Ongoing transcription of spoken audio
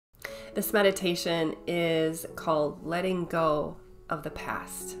This meditation is called Letting Go of the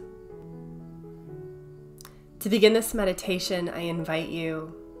Past. To begin this meditation, I invite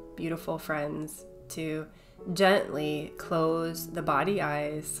you, beautiful friends, to gently close the body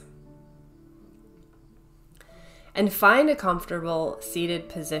eyes and find a comfortable seated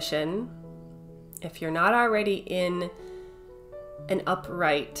position. If you're not already in an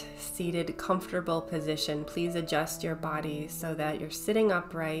upright, seated, comfortable position, please adjust your body so that you're sitting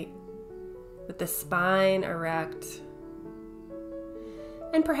upright with the spine erect,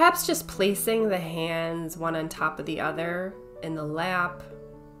 and perhaps just placing the hands one on top of the other in the lap,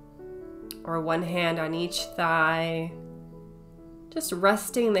 or one hand on each thigh, just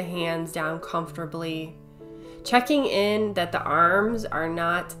resting the hands down comfortably, checking in that the arms are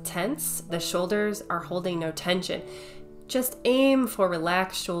not tense, the shoulders are holding no tension. Just aim for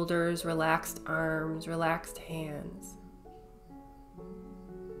relaxed shoulders, relaxed arms, relaxed hands.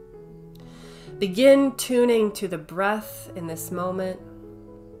 Begin tuning to the breath in this moment.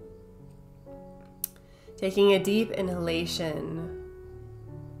 Taking a deep inhalation.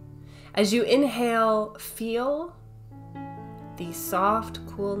 As you inhale, feel the soft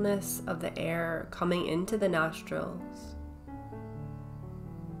coolness of the air coming into the nostrils.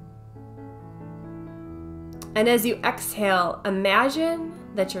 And as you exhale, imagine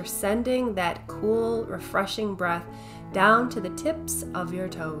that you're sending that cool, refreshing breath down to the tips of your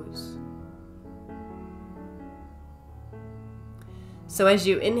toes. So as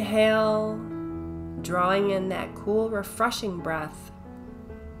you inhale, drawing in that cool, refreshing breath,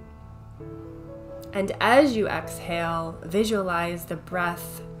 and as you exhale, visualize the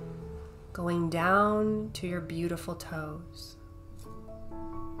breath going down to your beautiful toes.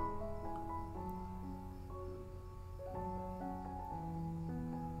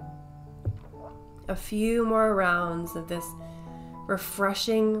 A few more rounds of this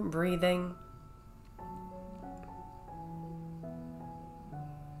refreshing breathing.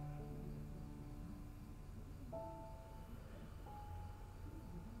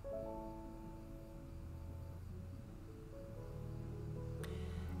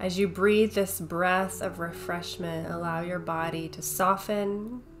 As you breathe this breath of refreshment, allow your body to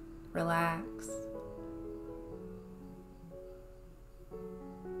soften, relax.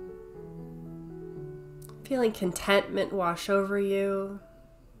 Feeling contentment wash over you,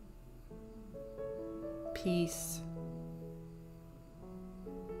 peace.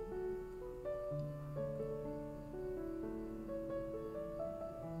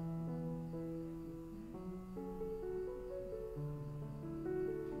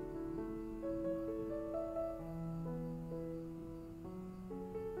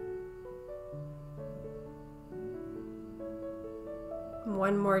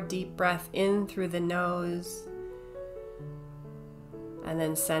 One more deep breath in through the nose, and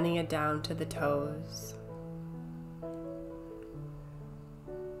then sending it down to the toes.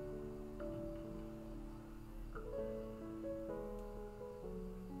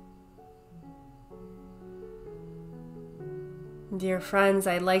 Dear friends,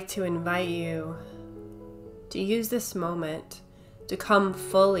 I'd like to invite you to use this moment to come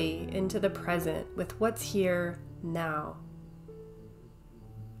fully into the present with what's here now.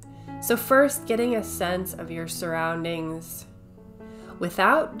 So first, getting a sense of your surroundings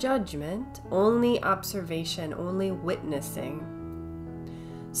without judgment, only observation, only witnessing.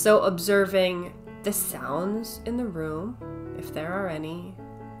 So observing the sounds in the room, if there are any.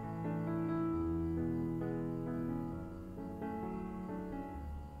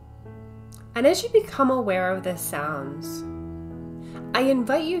 And as you become aware of the sounds, I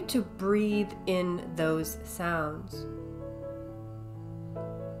invite you to breathe in those sounds.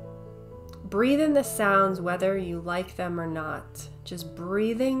 Breathe in the sounds whether you like them or not, just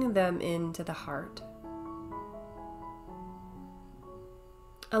breathing them into the heart.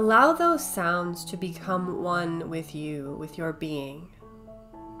 Allow those sounds to become one with you, with your being.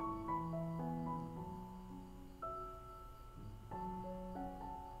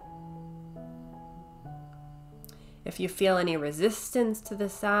 If you feel any resistance to the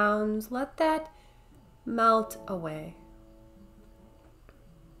sounds, let that melt away.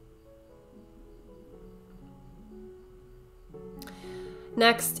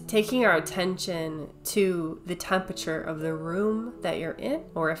 Next, taking our attention to the temperature of the room that you're in,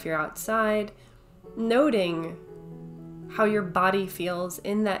 or if you're outside, noting how your body feels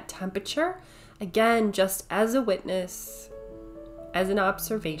in that temperature. Again, just as a witness, as an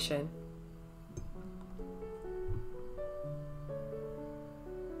observation.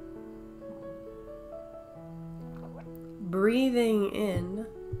 Breathing in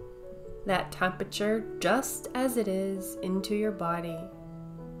that temperature just as it is into your body.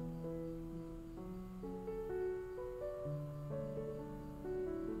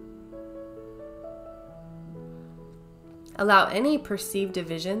 Allow any perceived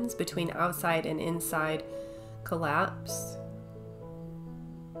divisions between outside and inside collapse.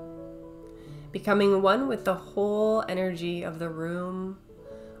 Becoming one with the whole energy of the room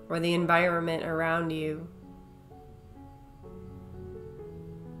or the environment around you.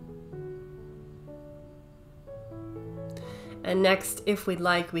 And next, if we'd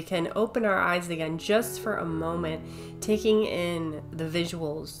like, we can open our eyes again just for a moment, taking in the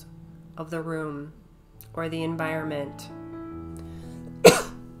visuals of the room or the environment.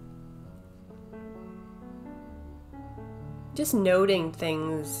 Just noting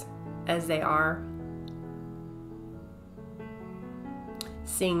things as they are,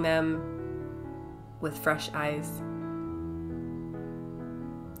 seeing them with fresh eyes,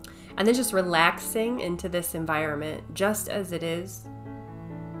 and then just relaxing into this environment just as it is.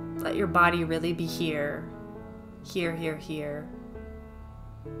 Let your body really be here, here, here, here.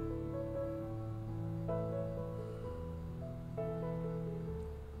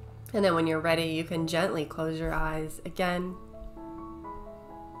 And then when you're ready, you can gently close your eyes again.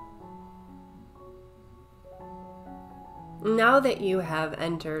 Now that you have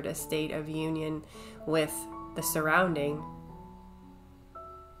entered a state of union with the surrounding,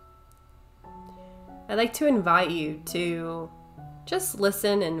 I'd like to invite you to just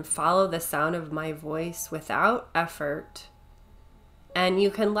listen and follow the sound of my voice without effort. And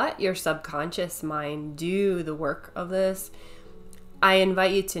you can let your subconscious mind do the work of this. I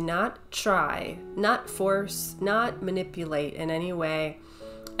invite you to not try, not force, not manipulate in any way.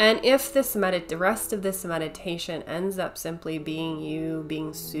 And if the rest of this meditation ends up simply being you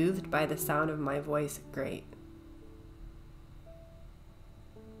being soothed by the sound of my voice, great.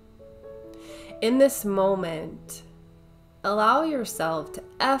 In this moment, allow yourself to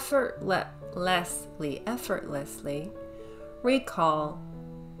effortlessly recall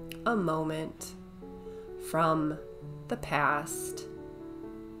a moment from the past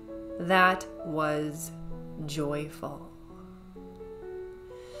that was joyful.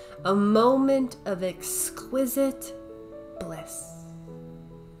 A moment of exquisite bliss.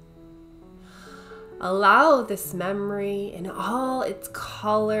 Allow this memory in all its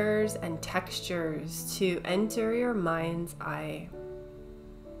colors and textures to enter your mind's eye.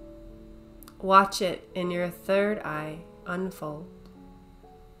 Watch it in your third eye unfold.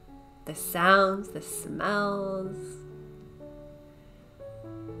 The sounds, the smells.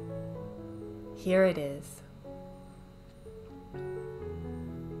 Here it is.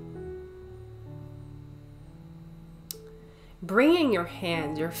 Bringing your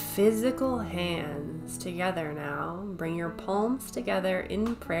hands, your physical hands together now. Bring your palms together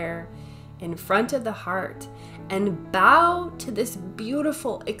in prayer in front of the heart and bow to this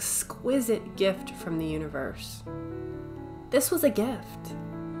beautiful, exquisite gift from the universe. This was a gift.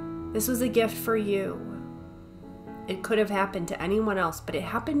 This was a gift for you. It could have happened to anyone else, but it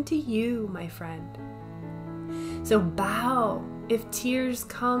happened to you, my friend. So bow. If tears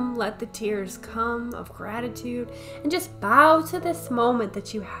come, let the tears come of gratitude, and just bow to this moment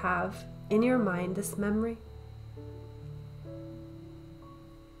that you have in your mind, this memory.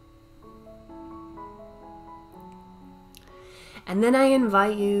 And then I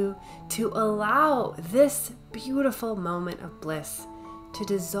invite you to allow this beautiful moment of bliss to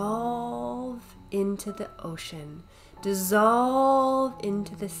dissolve into the ocean, dissolve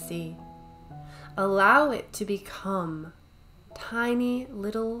into the sea. Allow it to become tiny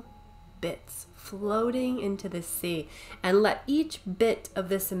little bits floating into the sea, and let each bit of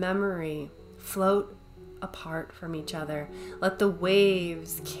this memory float apart from each other. Let the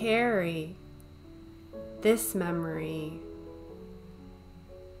waves carry this memory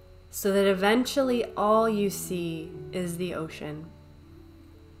so that eventually all you see is the ocean.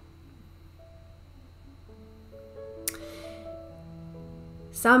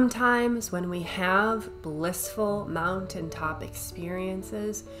 Sometimes when we have blissful mountaintop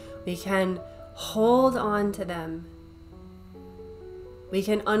experiences, we can hold on to them. We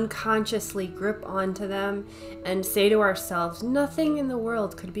can unconsciously grip onto them and say to ourselves, nothing in the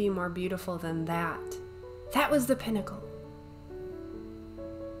world could be more beautiful than that. That was the pinnacle.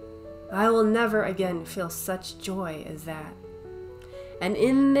 I will never again feel such joy as that. And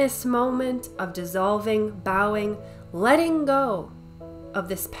in this moment of dissolving, bowing, letting go of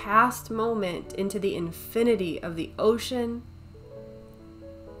this past moment into the infinity of the ocean,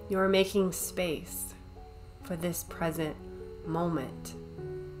 you are making space for this present moment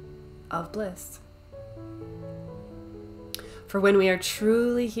of bliss. For when we are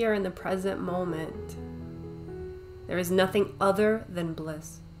truly here in the present moment, there is nothing other than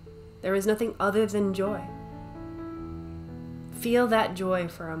bliss. There is nothing other than joy. Feel that joy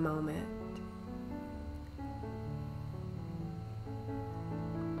for a moment.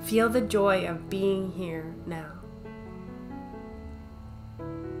 Feel the joy of being here now.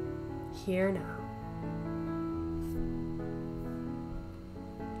 Here now.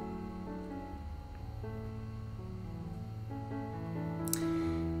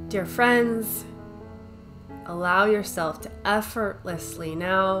 Dear friends, allow yourself to effortlessly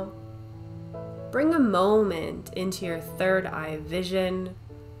now bring a moment into your third eye vision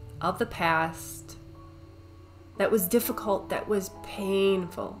of the past that was difficult, that was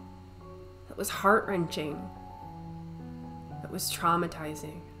painful, that was heart-wrenching, that was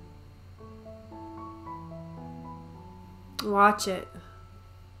traumatizing. Watch it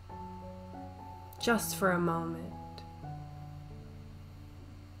just for a moment.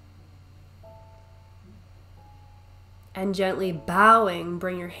 And gently bowing,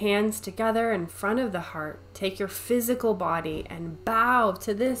 bring your hands together in front of the heart. Take your physical body and bow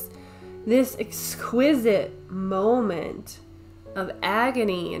to this exquisite moment of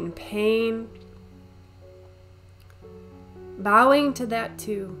agony and pain. Bowing to that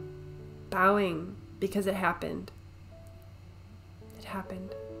too. Bowing because it happened. It happened.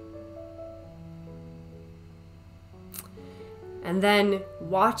 And then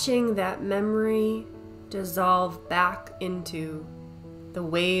watching that memory dissolve back into the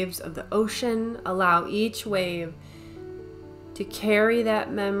waves of the ocean. Allow each wave to carry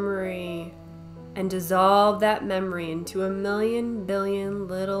that memory and dissolve that memory into a million billion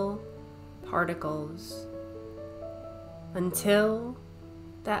little particles until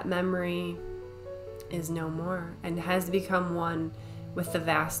that memory is no more and has become one with the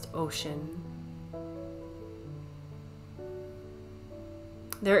vast ocean.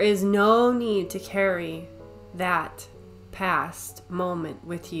 There is no need to carry that past moment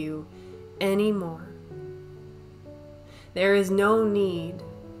with you anymore. There is no need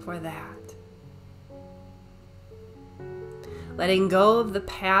for that. Letting go of the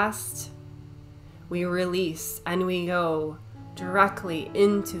past, we release and we go directly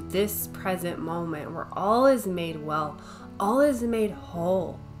into this present moment where all is made well, all is made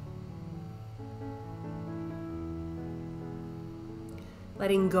whole.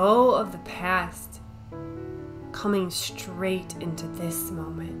 Letting go of the past, coming straight into this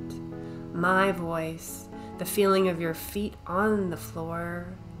moment. My voice, the feeling of your feet on the floor,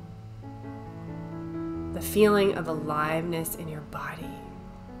 the feeling of aliveness in your body,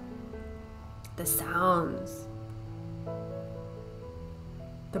 the sounds,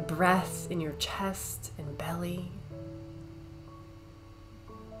 the breath in your chest and belly,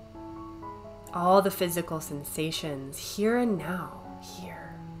 all the physical sensations here and now.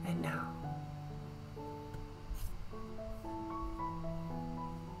 Here and now.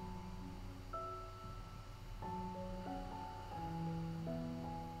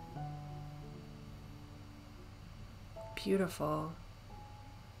 Beautiful.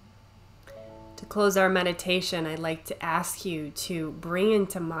 To close our meditation, I'd like to ask you to bring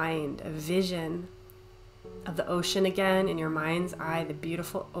into mind a vision of the ocean again in your mind's eye, the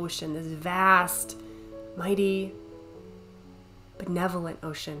beautiful ocean, this vast, mighty, benevolent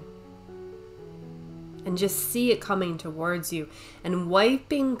ocean, and just see it coming towards you and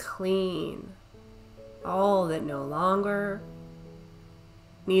wiping clean all that no longer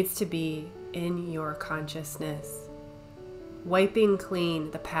needs to be in your consciousness. Wiping clean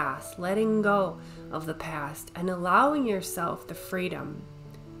the past, letting go of the past, and allowing yourself the freedom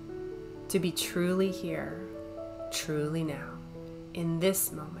to be truly here, truly now, in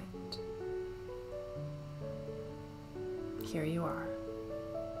this moment. Here you are.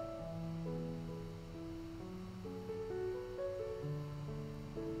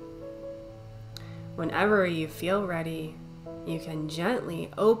 Whenever you feel ready, you can gently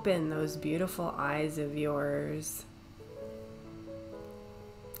open those beautiful eyes of yours.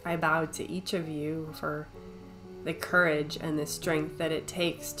 I bow to each of you for the courage and the strength that it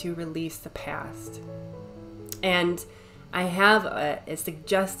takes to release the past. And I have a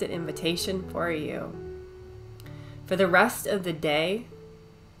suggested invitation for you. For the rest of the day,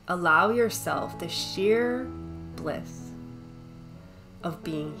 allow yourself the sheer bliss of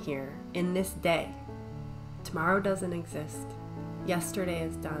being here in this day. Tomorrow doesn't exist. Yesterday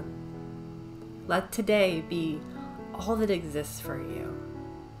is done. Let today be all that exists for you.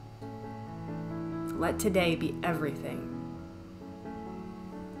 Let today be everything.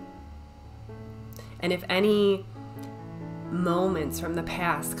 And if any moments from the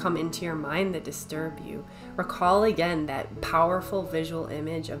past come into your mind that disturb you, recall again that powerful visual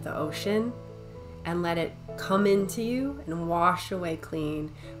image of the ocean and let it come into you and wash away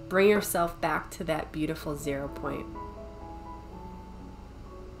clean. Bring yourself back to that beautiful 0 point.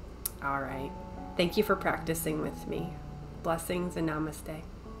 All right. Thank you for practicing with me. Blessings and namaste.